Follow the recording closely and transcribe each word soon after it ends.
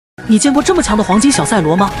你见过这么强的黄金小赛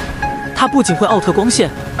罗吗？他不仅会奥特光线，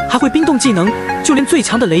还会冰冻技能，就连最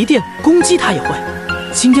强的雷电攻击他也会。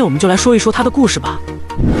今天我们就来说一说他的故事吧。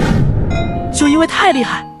就因为太厉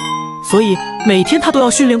害，所以每天他都要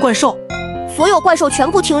训练怪兽。所有怪兽全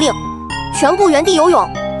部听令，全部原地游泳。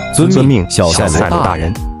遵命，小赛罗大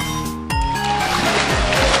人。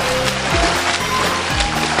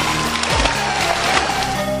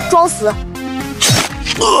装死！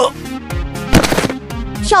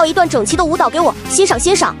跳一段整齐的舞蹈给我欣赏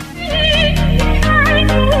欣赏。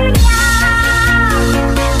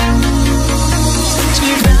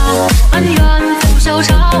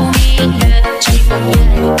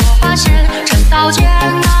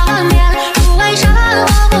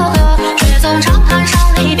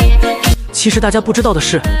其实大家不知道的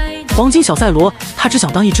是，黄金小赛罗他只想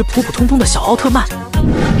当一只普普通通的小奥特曼，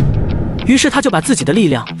于是他就把自己的力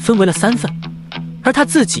量分为了3份，而他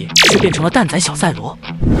自己却变成了蛋仔小赛罗。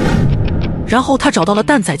然后他找到了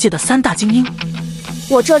蛋仔界的3大精英。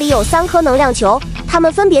我这里有3颗能量球，它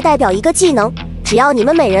们分别代表一个技能，只要你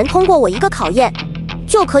们每人通过我一个考验，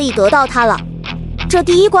就可以得到它了。这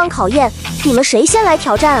第1关考验，你们谁先来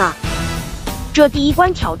挑战啊？这第1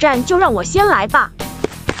关挑战就让我先来吧。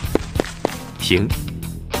停，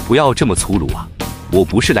不要这么粗鲁啊！我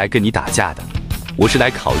不是来跟你打架的，我是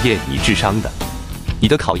来考验你智商的。你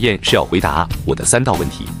的考验是要回答我的3道问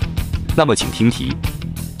题。那么请听题。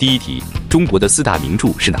第1题，中国的4大名著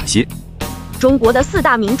是哪些？中国的4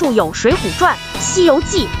大名著有《水浒传》《西游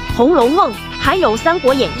记》《红楼梦》，还有《三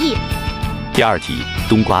国演义》。第2题，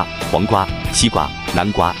冬瓜、黄瓜、西瓜、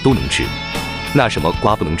南瓜都能吃，那什么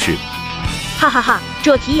瓜不能吃？哈哈哈，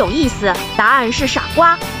这题有意思，答案是傻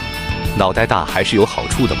瓜。脑袋大还是有好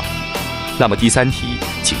处的嘛。那么第3题，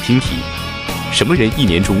请听题。什么人1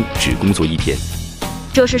年中只工作1天？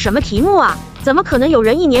这是什么题目啊？怎么可能有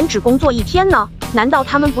人1年只工作1天呢？难道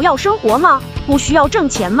他们不要生活吗？不需要挣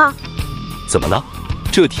钱吗？怎么了？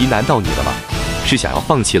这题难到你了吗？是想要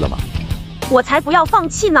放弃了吗？我才不要放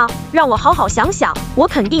弃呢！让我好好想想，我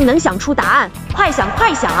肯定能想出答案。快想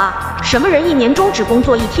快想啊！什么人1年中只工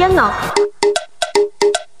作1天呢？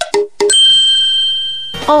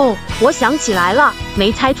哦，我想起来了，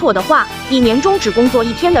没猜错的话，1年中只工作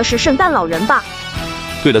1天的是圣诞老人吧？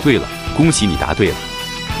对了对了，恭喜你答对了，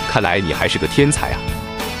看来你还是个天才啊！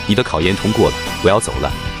你的考验通过了，我要走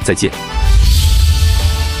了，再见。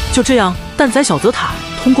就这样，蛋仔小泽塔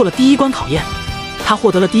通过了第1关考验，他获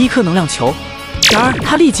得了第1颗能量球。然而，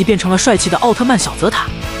他立即变成了帅气的奥特曼小泽塔。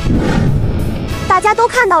大家都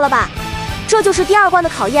看到了吧？这就是第2关的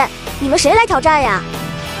考验，你们谁来挑战呀？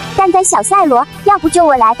蛋仔小赛罗，要不就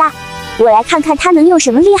我来吧，我来看看他能有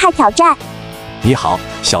什么厉害挑战。你好，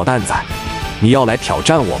小蛋仔，你要来挑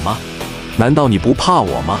战我吗？难道你不怕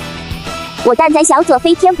我吗？我蛋仔小左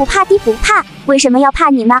飞天不怕地不怕，为什么要怕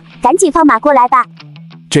你呢？赶紧放马过来吧！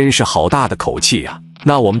真是好大的口气呀！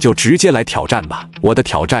那我们就直接来挑战吧。我的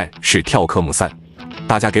挑战是跳科目3，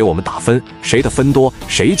大家给我们打分，谁的分多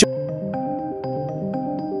谁就。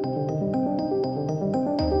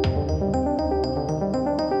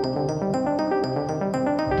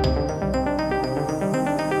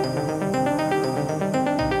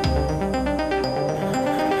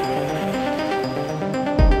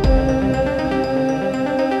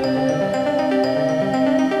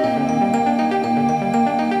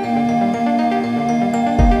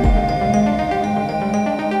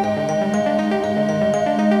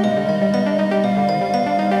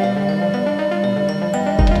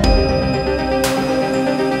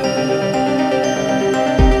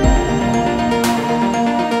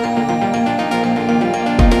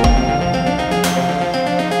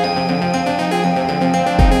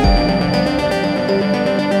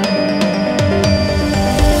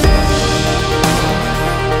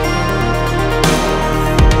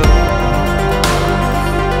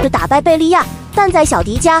打败贝利亚，蛋仔小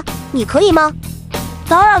迪迦，你可以吗？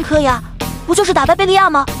当然可以啊，不就是打败贝利亚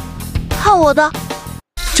吗？看我的！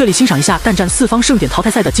这里欣赏一下蛋战4方盛典淘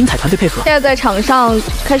汰赛的精彩团队配合。现在在场上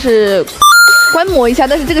开始观摩一下，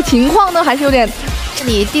但是这个情况呢，还是有点。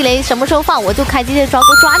你地雷什么时候放，我就开机械抓钩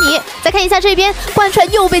抓你。再看一下这边，贯穿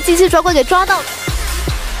又被机械抓钩给抓到。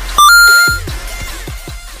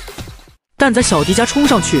蛋仔小迪迦冲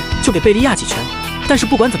上去就给贝利亚几拳，但是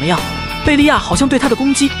不管怎么样。贝利亚好像对他的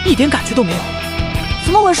攻击一点感觉都没有，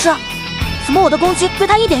怎么回事？怎么我的攻击对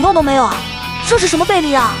他一点用都没有啊？这是什么贝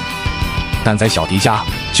利亚？蛋仔小迪迦，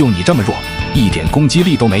就你这么弱，一点攻击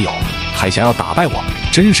力都没有，还想要打败我，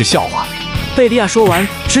真是笑话！贝利亚说完，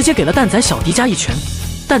直接给了蛋仔小迪迦一拳，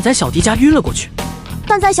蛋仔小迪迦晕了过去。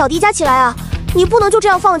蛋仔小迪迦起来啊！你不能就这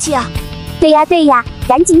样放弃啊！对呀对呀，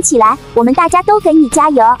赶紧起来，我们大家都给你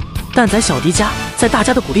加油！蛋仔小迪迦在大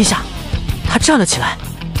家的鼓励下，他站了起来。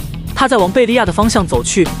他在往贝利亚的方向走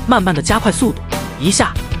去，慢慢的加快速度，1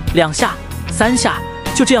下、2下、3下，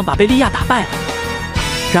就这样把贝利亚打败了。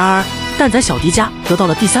然而，蛋仔小迪迦得到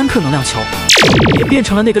了第3颗能量球，也变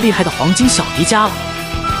成了那个厉害的黄金小迪迦了。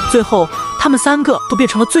最后，他们3个都变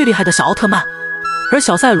成了最厉害的小奥特曼，而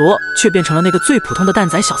小赛罗却变成了那个最普通的蛋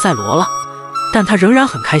仔小赛罗了。但他仍然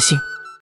很开心，